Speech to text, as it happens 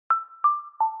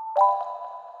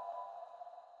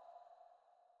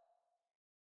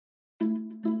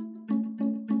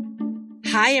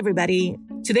Hi, everybody.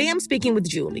 Today I'm speaking with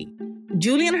Julie.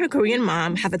 Julie and her Korean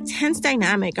mom have a tense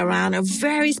dynamic around a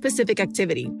very specific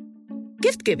activity,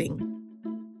 gift giving.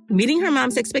 Meeting her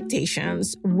mom's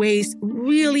expectations weighs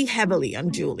really heavily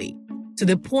on Julie, to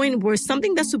the point where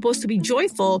something that's supposed to be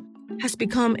joyful has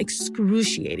become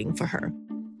excruciating for her.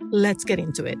 Let's get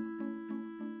into it.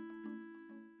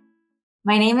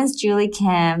 My name is Julie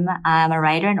Kim. I'm a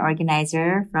writer and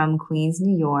organizer from Queens,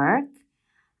 New York.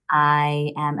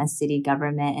 I am a city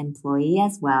government employee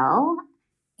as well.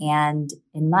 And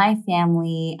in my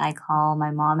family, I call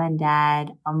my mom and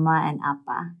dad Amma and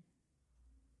Appa.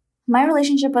 My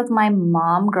relationship with my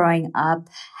mom growing up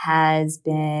has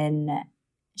been,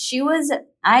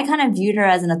 I kind of viewed her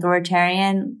as an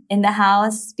authoritarian in the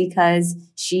house because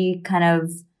she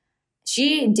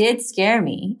did scare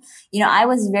me.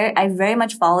 I very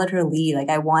much followed her lead. Like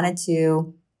I wanted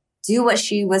to do what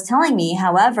she was telling me.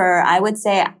 However, I would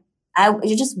say I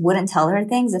just wouldn't tell her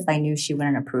things if I knew she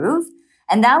wouldn't approve.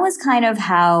 And that was kind of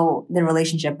how the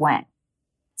relationship went.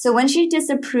 So when she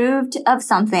disapproved of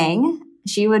something,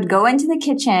 she would go into the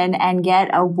kitchen and get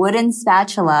a wooden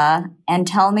spatula and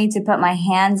tell me to put my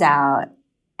hands out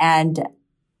and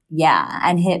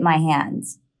hit my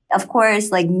hands. Of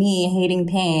course, like me hating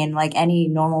pain, like any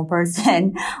normal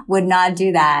person would not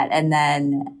do that. And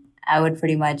then I would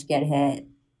pretty much get hit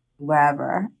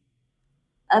wherever.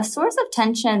 A source of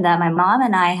tension that my mom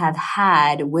and I have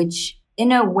had, which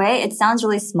in a way, it sounds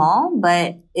really small,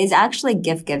 but is actually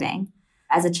gift giving.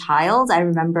 As a child, I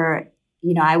remember,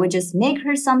 I would just make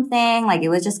her something. Like it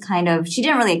was just kind of, she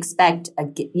didn't really expect,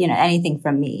 anything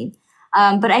from me.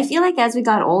 But I feel like as we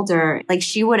got older, like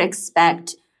she would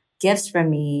expect gifts from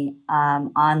me,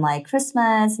 on like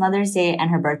Christmas, Mother's Day,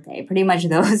 and her birthday, pretty much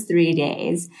those 3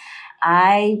 days.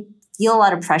 I feel a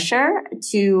lot of pressure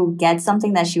to get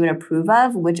something that she would approve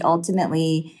of, which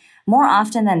ultimately, more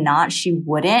often than not, she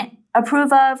wouldn't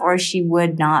approve of, or she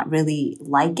would not really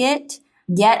like it.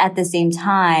 Yet at the same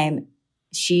time,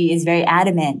 she is very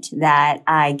adamant that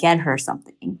I get her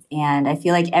something. And I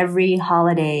feel like every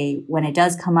holiday, when it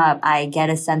does come up, I get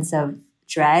a sense of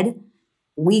dread.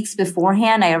 Weeks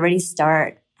beforehand, I already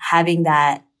start having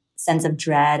that sense of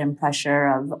dread and pressure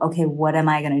of, okay, what am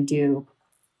I going to do?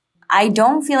 I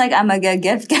don't feel like I'm a good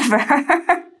gift giver.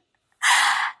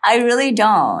 I really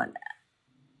don't.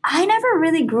 I never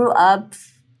really grew up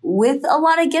with a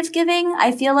lot of gift giving.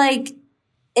 I feel like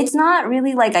it's not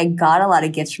really like I got a lot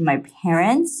of gifts from my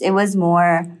parents. It was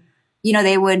more,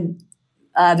 they would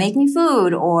make me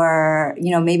food or,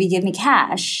 maybe give me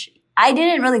cash. I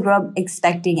didn't really grow up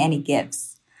expecting any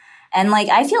gifts. And like,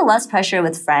 I feel less pressure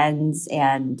with friends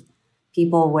and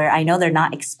people where I know they're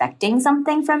not expecting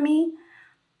something from me.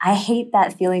 I hate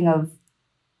that feeling of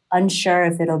unsure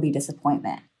if it'll be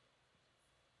disappointment.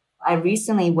 I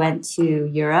recently went to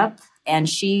Europe and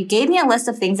she gave me a list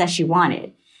of things that she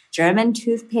wanted. German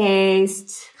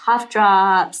toothpaste, cough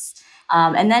drops.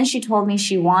 And then she told me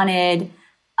she wanted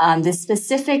this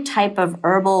specific type of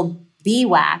herbal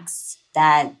beeswax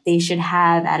that they should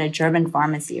have at a German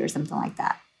pharmacy or something like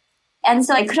that. And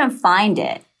so I couldn't find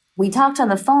it. We talked on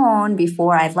the phone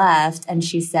before I left and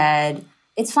she said,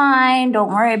 it's fine,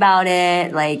 don't worry about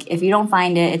it. Like, if you don't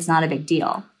find it, it's not a big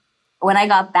deal. When I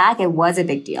got back, it was a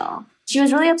big deal. She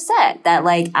was really upset that,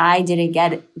 like, I didn't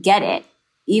get it,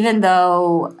 even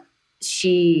though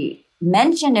she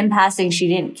mentioned in passing she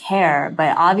didn't care,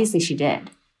 but obviously she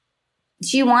did.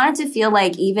 She wanted to feel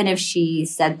like even if she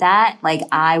said that, like,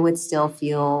 I would still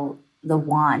feel the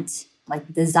want, like,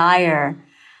 the desire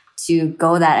to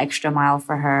go that extra mile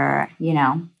for her,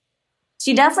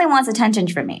 She definitely wants attention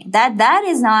from me. That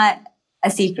is not a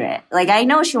secret. Like, I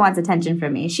know she wants attention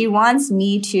from me. She wants a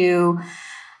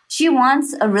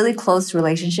really close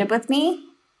relationship with me.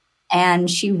 And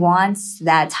she wants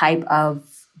that type of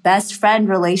best friend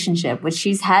relationship, which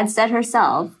she's had said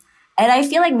herself. And I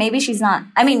feel like maybe she's not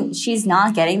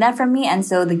getting that from me. And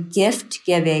so the gift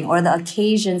giving or the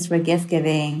occasions for gift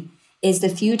giving is the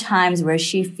few times where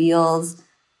she feels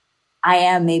I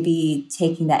am maybe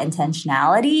taking that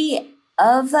intentionality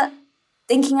of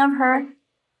thinking of her.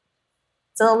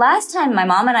 So the last time my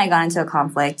mom and I got into a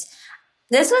conflict,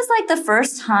 this was like the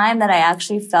first time that I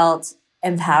actually felt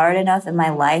empowered enough in my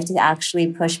life to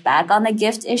actually push back on the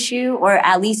gift issue or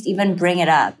at least even bring it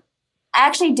up. I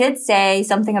actually did say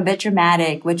something a bit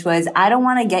dramatic, which was, I don't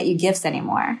want to get you gifts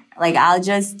anymore. Like, I'll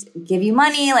just give you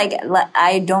money. Like,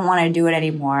 I don't want to do it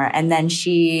anymore. And then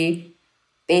she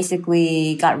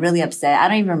basically got really upset. I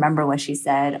don't even remember what she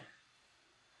said.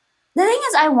 The thing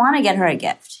is, I want to get her a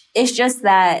gift. It's just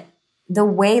that the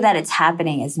way that it's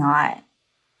happening is not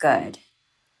good.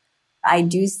 I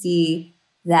do see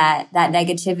that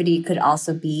negativity could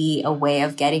also be a way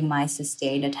of getting my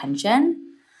sustained attention.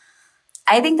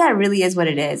 I think that really is what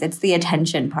it is. It's the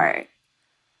attention part.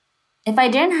 If I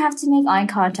didn't have to make eye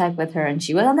contact with her and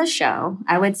she was on the show,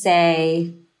 I would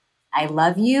say, I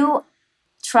love you.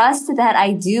 Trust that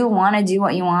I do want to do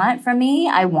what you want from me.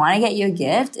 I want to get you a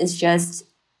gift. It's just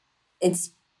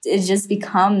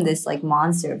become this like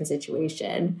monster of a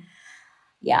situation.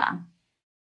 Yeah.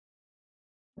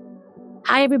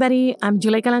 Hi, everybody. I'm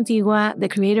Juleyka Lantigua, the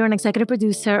creator and executive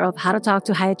producer of How to Talk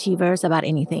to High Achievers About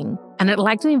Anything. And I'd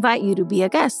like to invite you to be a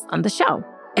guest on the show.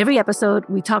 Every episode,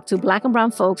 we talk to Black and brown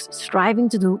folks striving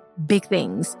to do big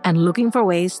things and looking for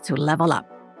ways to level up.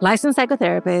 Licensed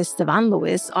psychotherapist Devon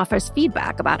Lewis offers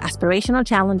feedback about aspirational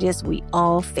challenges we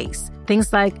all face.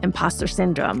 Things like imposter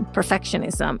syndrome,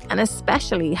 perfectionism, and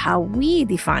especially how we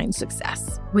define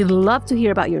success. We'd love to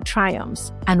hear about your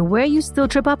triumphs and where you still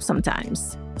trip up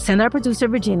sometimes. Send our producer,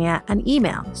 Virginia, an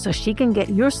email so she can get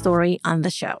your story on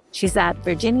the show. She's at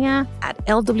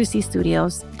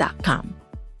virginia@lwcstudios.com.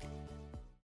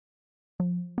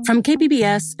 From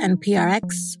KPBS and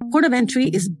PRX, Port of Entry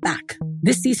is back.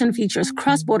 This season features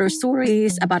cross-border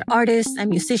stories about artists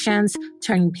and musicians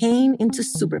turning pain into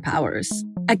superpowers.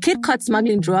 A kid caught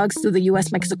smuggling drugs through the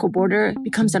U.S.-Mexico border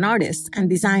becomes an artist and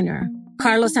designer.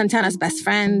 Carlos Santana's best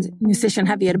friend, musician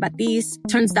Javier Batiz,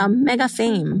 turns down mega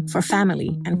fame for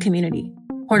family and community.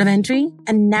 Port of Entry,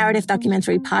 a narrative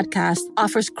documentary podcast,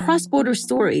 offers cross-border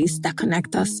stories that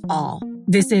connect us all.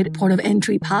 Visit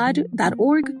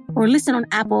portofentrypod.org or listen on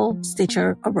Apple,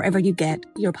 Stitcher, or wherever you get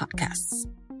your podcasts.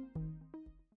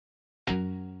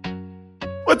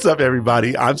 What's up,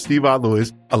 everybody? I'm Stevon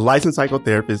Lewis, a licensed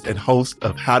psychotherapist and host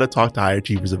of How to Talk to High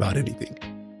Achievers About Anything.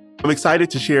 I'm excited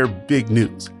to share big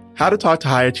news. How to Talk to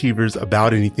High Achievers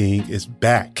About Anything is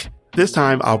back. This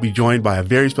time, I'll be joined by a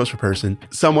very special person,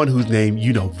 someone whose name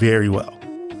you know very well.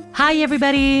 Hi,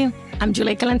 everybody. I'm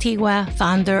Juleyka Lantigua,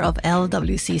 founder of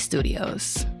LWC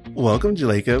Studios. Welcome,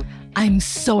 Juleyka. I'm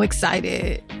so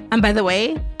excited. And by the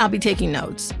way, I'll be taking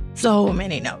notes. So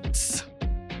many notes.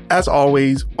 As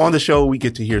always, on the show, we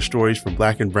get to hear stories from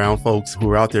Black and brown folks who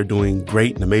are out there doing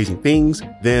great and amazing things.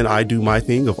 Then I do my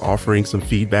thing of offering some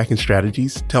feedback and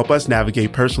strategies to help us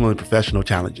navigate personal and professional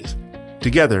challenges.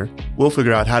 Together, we'll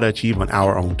figure out how to achieve on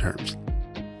our own terms.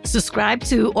 Subscribe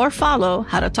to or follow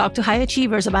How to Talk to High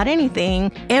Achievers About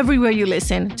Anything everywhere you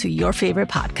listen to your favorite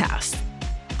podcast.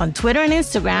 On Twitter and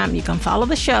Instagram, you can follow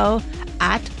the show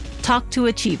at Talk to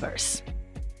Achievers.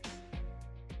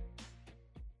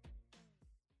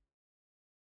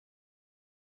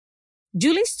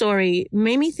 Julie's story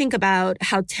made me think about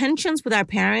how tensions with our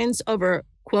parents over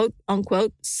quote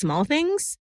unquote small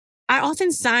things are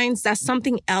often signs that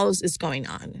something else is going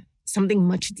on, something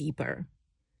much deeper.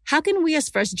 How can we as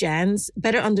first gens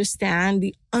better understand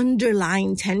the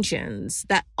underlying tensions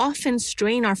that often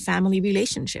strain our family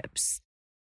relationships?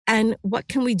 And what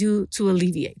can we do to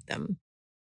alleviate them?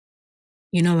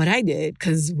 You know what I did,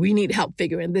 because we need help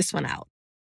figuring this one out.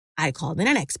 I called in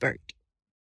an expert.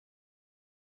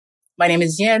 My name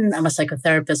is Yin. I'm a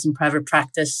psychotherapist in private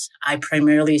practice. I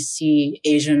primarily see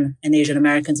Asian and Asian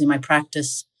Americans in my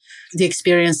practice. The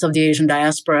experience of the Asian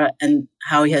diaspora and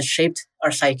how it has shaped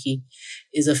our psyche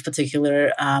is of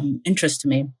particular interest to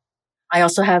me. I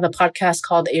also have a podcast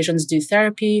called Asians Do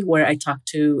Therapy, where I talk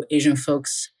to Asian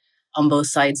folks on both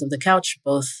sides of the couch,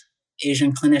 both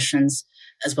Asian clinicians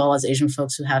as well as Asian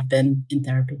folks who have been in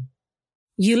therapy.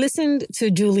 You listened to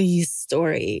Julie's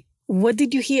story. What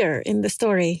did you hear in the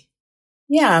story?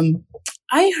 Yeah,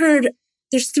 I heard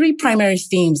there's three primary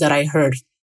themes that I heard.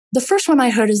 The first one I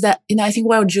heard is that, I think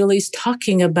while Julie's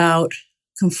talking about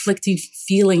conflicting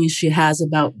feelings she has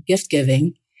about gift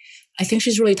giving, I think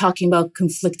she's really talking about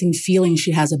conflicting feelings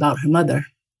she has about her mother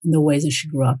and the ways that she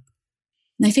grew up.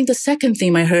 And I think the second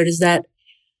theme I heard is that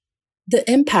the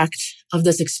impact of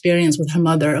this experience with her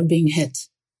mother of being hit,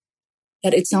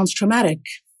 that it sounds traumatic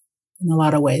in a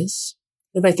lot of ways.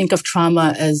 If I think of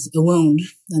trauma as a wound,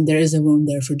 then there is a wound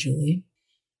there for Julie.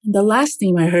 And the last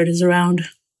theme I heard is around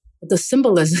the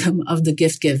symbolism of the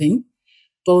gift giving,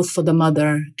 both for the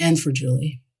mother and for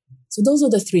Julie. So those are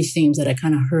the three themes that I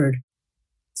kind of heard.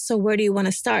 So where do you want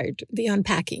to start the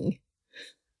unpacking?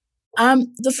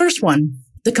 The first one,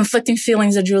 the conflicting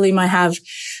feelings that Julie might have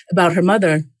about her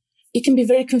mother. It can be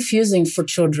very confusing for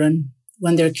children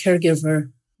when their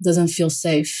caregiver doesn't feel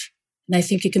safe. And I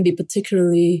think it can be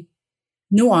particularly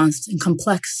nuanced and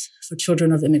complex for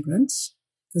children of immigrants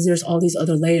because there's all these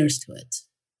other layers to it.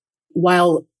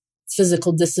 While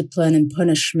physical discipline and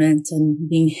punishment and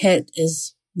being hit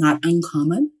is not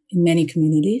uncommon in many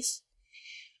communities,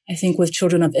 I think with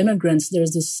children of immigrants,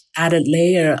 there's this added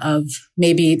layer of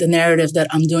maybe the narrative that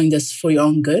I'm doing this for your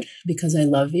own good because I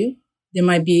love you. There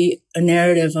might be a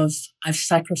narrative of I've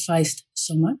sacrificed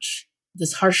so much.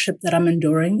 This hardship that I'm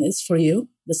enduring is for you.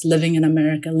 This living in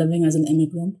America, living as an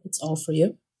immigrant, it's all for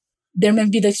you. There may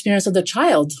be the experience of the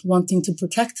child wanting to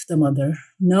protect the mother,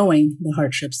 knowing the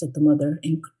hardships that the mother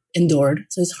endured.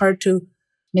 So it's hard to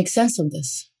make sense of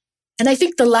this. And I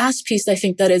think the last piece, I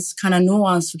think that is kind of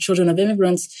nuanced for children of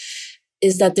immigrants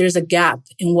is that there's a gap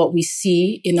in what we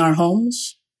see in our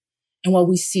homes and what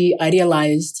we see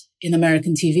idealized in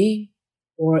American TV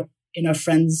or in our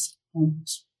friends'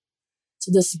 homes.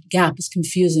 So this gap is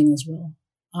confusing as well.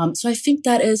 So I think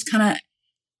that is I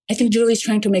think Julie's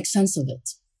trying to make sense of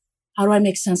it. How do I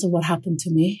make sense of what happened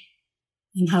to me?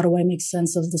 And how do I make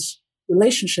sense of this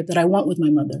relationship that I want with my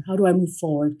mother? How do I move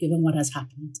forward given what has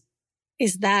happened?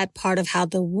 Is that part of how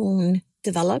the wound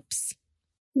develops?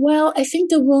 Well, I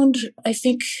think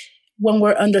when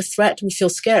we're under threat, we feel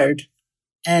scared.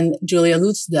 And Julie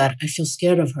alludes to that. I feel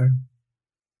scared of her.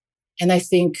 And I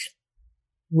think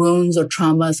wounds or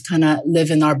traumas kind of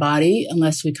live in our body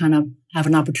unless we kind of have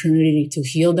an opportunity to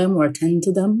heal them or attend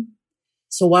to them.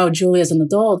 So while Julie as an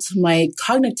adult might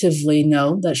cognitively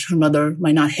know that her mother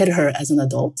might not hit her as an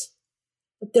adult,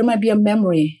 but there might be a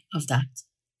memory of that,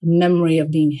 a memory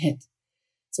of being hit.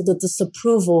 So the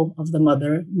disapproval of the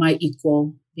mother might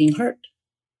equal being hurt,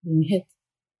 being hit.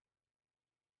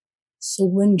 So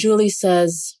when Julie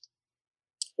says,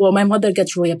 well, my mother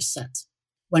gets really upset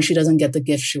when she doesn't get the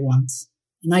gift she wants.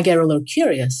 And I get a little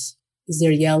curious. Is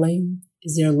there yelling?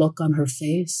 Is there a look on her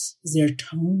face? Is there a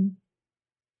tone?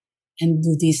 And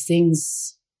do these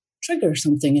things trigger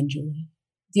something in Julie?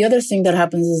 The other thing that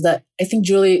happens is that I think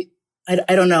Julie,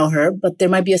 I don't know her, but there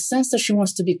might be a sense that she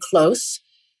wants to be close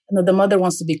and that the mother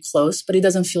wants to be close, but it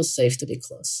doesn't feel safe to be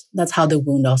close. That's how the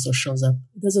wound also shows up.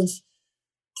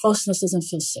 Closeness doesn't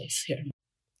feel safe here.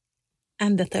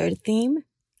 And the third theme,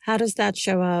 how does that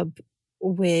show up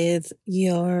with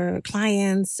your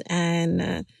clients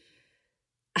and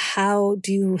how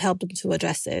do you help them to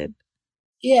address it?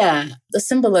 Yeah, the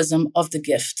symbolism of the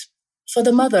gift. For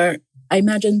the mother, I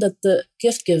imagine that the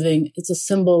gift giving is a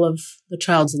symbol of the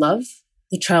child's love,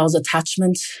 the child's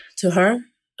attachment to her,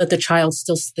 but the child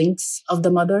still thinks of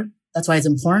the mother. That's why it's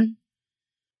important.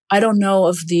 I don't know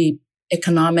of the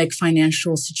economic,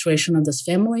 financial situation of this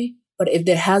family, but if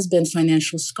there has been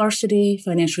financial scarcity,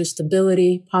 financial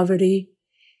instability, poverty,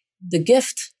 the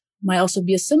gift might also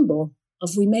be a symbol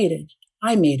of we made it.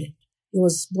 I made it. It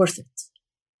was worth it.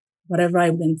 Whatever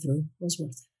I've been through was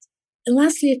worth it. And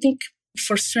lastly, I think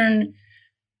for certain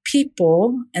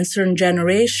people and certain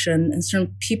generation and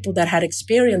certain people that had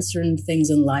experienced certain things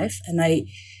in life, and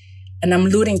I'm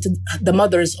alluding to the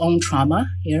mother's own trauma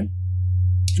here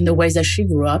and the ways that she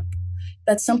grew up,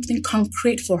 that something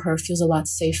concrete for her feels a lot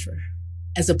safer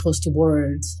as opposed to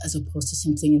words, as opposed to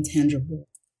something intangible.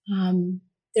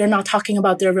 They're not talking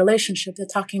about their relationship. They're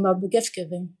talking about the gift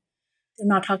giving. They're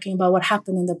not talking about what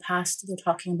happened in the past. They're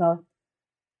talking about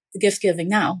the gift giving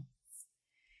now.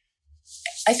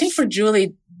 I think for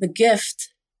Julie, the gift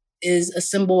is a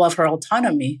symbol of her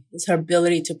autonomy. It's her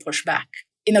ability to push back.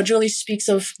 Julie speaks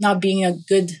of not being a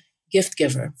good gift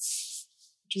giver,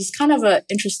 which is kind of an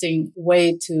interesting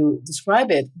way to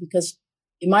describe it because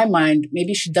in my mind,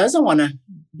 maybe she doesn't want to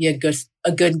be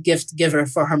a good gift giver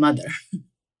for her mother.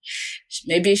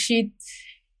 Maybe she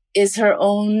is her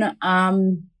own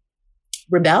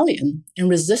rebellion and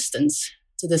resistance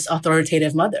to this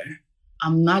authoritative mother.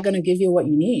 I'm not going to give you what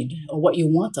you need or what you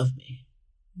want of me.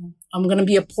 I'm going to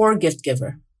be a poor gift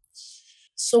giver.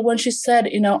 So when she said,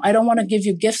 I don't want to give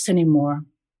you gifts anymore,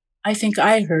 I think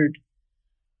I heard,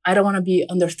 I don't want to be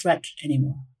under threat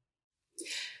anymore.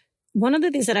 One of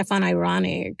the things that I found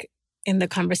ironic in the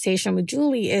conversation with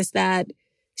Julie is that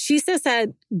she says that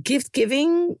gift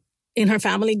giving in her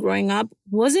family growing up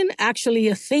wasn't actually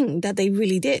a thing that they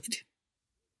really did.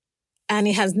 And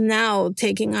it has now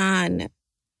taken on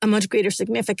a much greater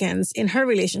significance in her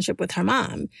relationship with her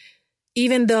mom,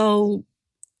 even though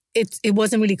it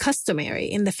wasn't really customary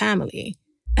in the family.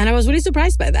 And I was really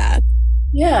surprised by that.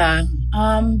 Yeah.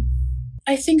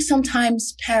 I think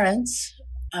sometimes parents,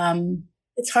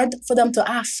 it's hard for them to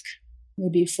ask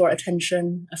maybe for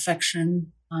attention,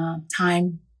 affection,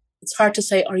 time. It's hard to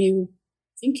say, are you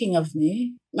thinking of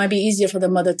me? It might be easier for the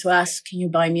mother to ask, can you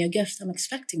buy me a gift? I'm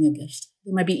expecting a gift.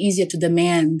 It might be easier to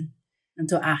demand than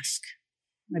to ask.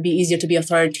 It might be easier to be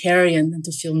authoritarian than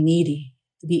to feel needy,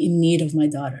 to be in need of my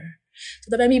daughter. So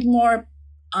that might be more,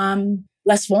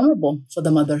 less vulnerable for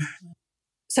the mother.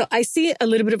 So I see a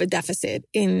little bit of a deficit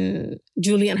in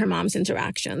Julie and her mom's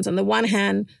interactions. On the one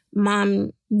hand,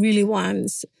 mom really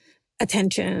wants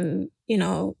attention,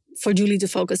 for Julie to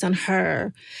focus on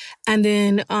her. And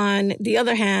then on the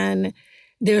other hand,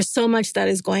 there's so much that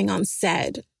is going on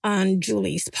said on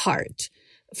Julie's part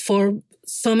for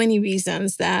so many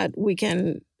reasons that we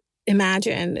can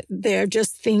imagine. They're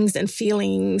just things and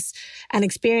feelings and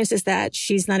experiences that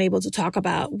she's not able to talk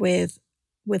about with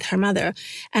her mother.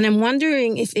 And I'm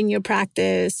wondering if in your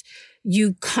practice,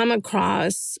 you come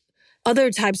across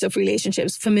other types of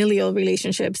relationships, familial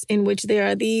relationships, in which there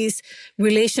are these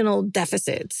relational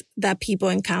deficits that people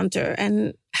encounter,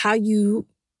 and how you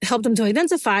help them to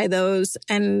identify those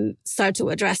and start to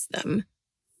address them.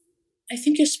 I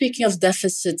think you're speaking of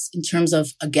deficits in terms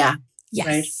of a gap. Yes,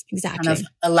 right? exactly. Kind of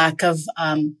a lack of,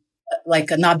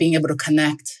 not being able to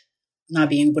connect, not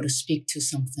being able to speak to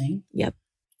something. Yep.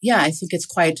 Yeah, I think it's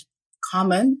quite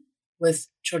common with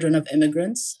children of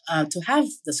immigrants to have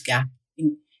this gap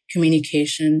in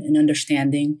communication and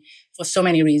understanding for so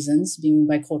many reasons, being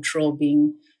bicultural,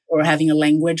 or having a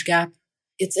language gap.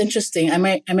 It's interesting. I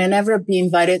may never be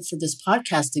invited for this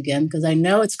podcast again because I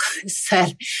know it's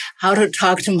said how to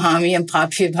talk to mommy and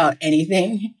papi about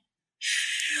anything.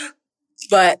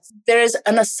 But there is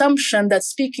an assumption that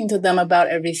speaking to them about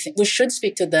everything, we should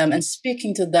speak to them, and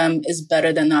speaking to them is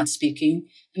better than not speaking,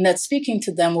 and that speaking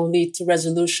to them will lead to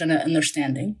resolution and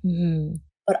understanding. Mm-hmm.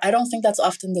 But I don't think that's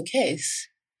often the case.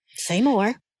 Say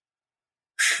more.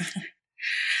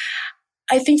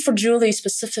 I think for Julie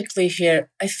specifically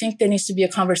here, I think there needs to be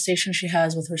a conversation she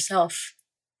has with herself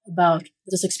about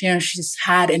this experience she's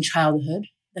had in childhood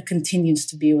that continues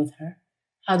to be with her.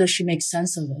 How does she make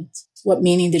sense of it? What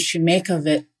meaning did she make of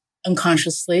it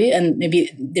unconsciously? And maybe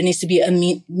there needs to be a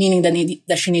meaning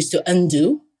that she needs to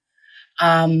undo.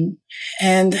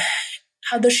 And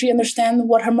how does she understand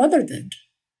what her mother did?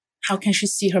 How can she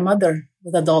see her mother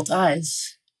with adult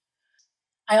eyes?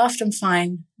 I often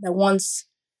find that once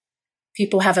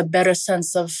people have a better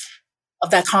sense of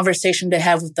that conversation they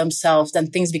have with themselves, then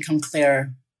things become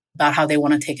clearer about how they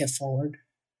want to take it forward,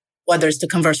 whether it's to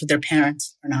converse with their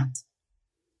parents or not.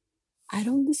 I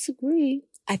don't disagree.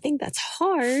 I think that's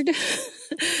hard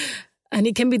and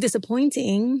it can be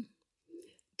disappointing,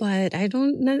 but I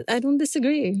don't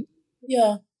disagree.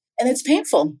 Yeah. And it's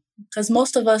painful because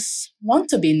most of us want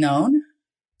to be known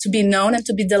and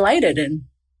to be delighted in,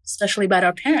 especially by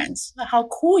our parents. How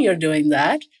cool you're doing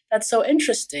that. That's so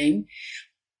interesting.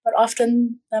 But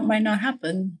often that might not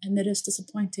happen and it is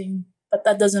disappointing. But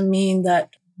that doesn't mean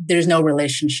that there's no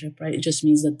relationship, right? It just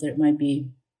means that there might be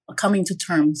a coming to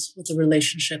terms with the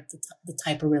relationship, the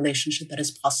type of relationship that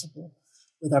is possible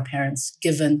with our parents,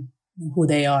 given who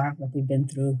they are, what they've been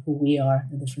through, who we are,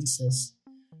 the differences.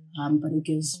 But it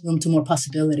gives room to more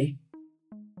possibility.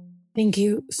 Thank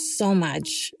you so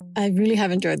much. I really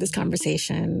have enjoyed this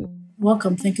conversation.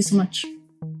 Welcome. Thank you so much.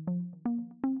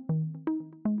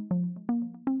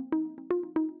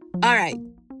 All right.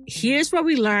 Here's what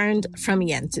we learned from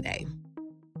Yen today.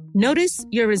 Notice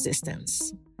your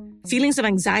resistance. Feelings of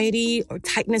anxiety or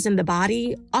tightness in the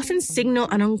body often signal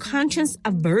an unconscious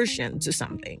aversion to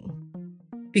something.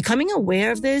 Becoming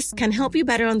aware of this can help you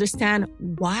better understand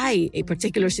why a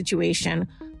particular situation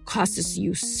causes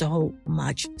you so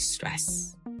much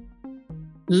stress.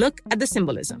 Look at the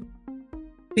symbolism.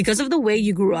 Because of the way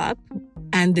you grew up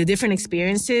and the different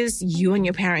experiences you and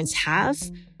your parents have,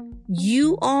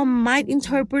 you all might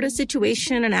interpret a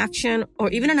situation, an action, or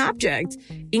even an object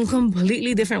in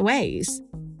completely different ways.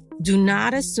 Do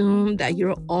not assume that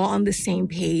you're all on the same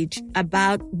page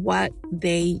about what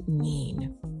they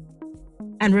mean.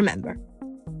 And remember,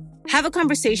 have a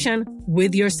conversation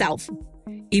with yourself.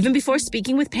 Even before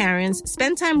speaking with parents,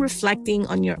 spend time reflecting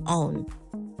on your own.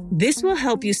 This will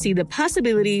help you see the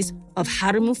possibilities of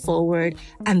how to move forward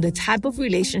and the type of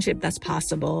relationship that's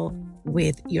possible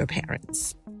with your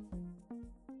parents.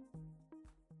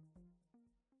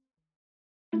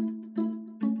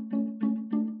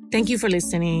 Thank you for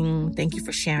listening. Thank you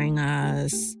for sharing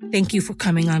us. Thank you for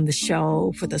coming on the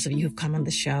show, for those of you who've come on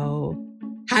the show.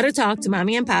 How to Talk to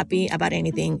Mommy and Papi About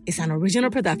Anything is an original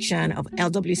production of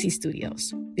LWC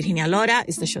Studios. Virginia Lora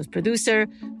is the show's producer.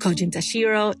 Kojin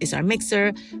Tashiro is our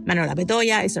mixer. Manuela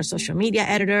Bedoya is our social media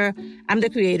editor. I'm the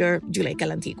creator, Juleyka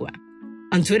Lantigua.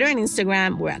 On Twitter and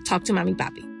Instagram, we're at Talk to Mommy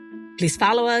Papi. Please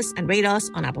follow us and rate us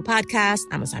on Apple Podcasts,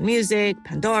 Amazon Music,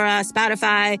 Pandora,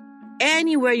 Spotify,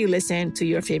 anywhere you listen to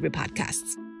your favorite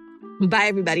podcasts. Bye,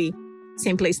 everybody.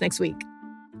 Same place next week.